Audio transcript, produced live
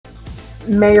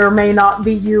may or may not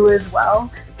be you as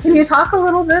well. Can you talk a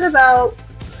little bit about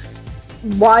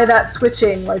why that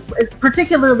switching, like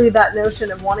particularly that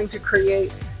notion of wanting to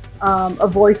create a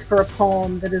voice for a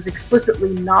poem that is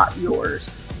explicitly not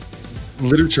yours?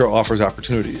 Literature offers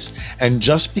opportunities. And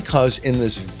just because in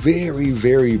this very,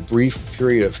 very brief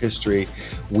period of history,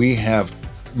 we have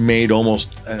made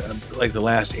almost like the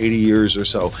last 80 years or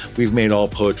so, we've made all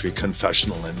poetry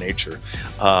confessional in nature.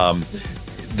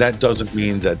 That doesn't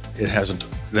mean that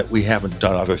that we haven't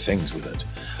done other things with it.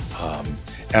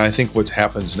 And I think what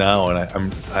happens now,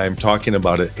 and I'm talking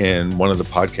about it in one of the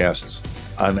podcasts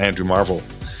on Andrew Marvell,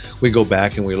 we go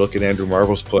back and we look at Andrew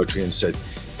Marvell's poetry and said,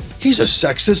 he's a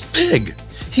sexist pig.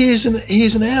 He's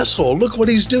an asshole. Look what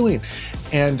he's doing.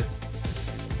 And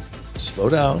slow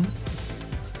down.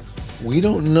 We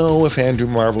don't know if Andrew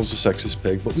Marvell's a sexist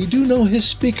pig, but we do know his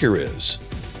speaker is.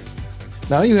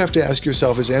 Now you have to ask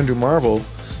yourself, is Andrew Marvell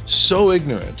so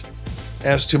ignorant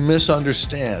as to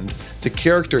misunderstand the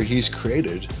character he's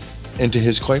created into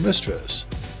his coy mistress,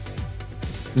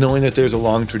 knowing that there's a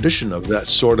long tradition of that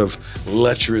sort of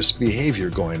lecherous behavior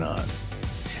going on?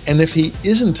 And if he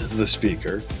isn't the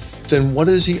speaker, then what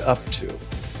is he up to?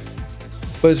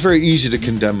 But it's very easy to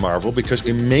condemn Marvell because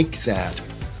we make that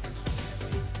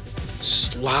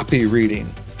sloppy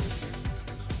reading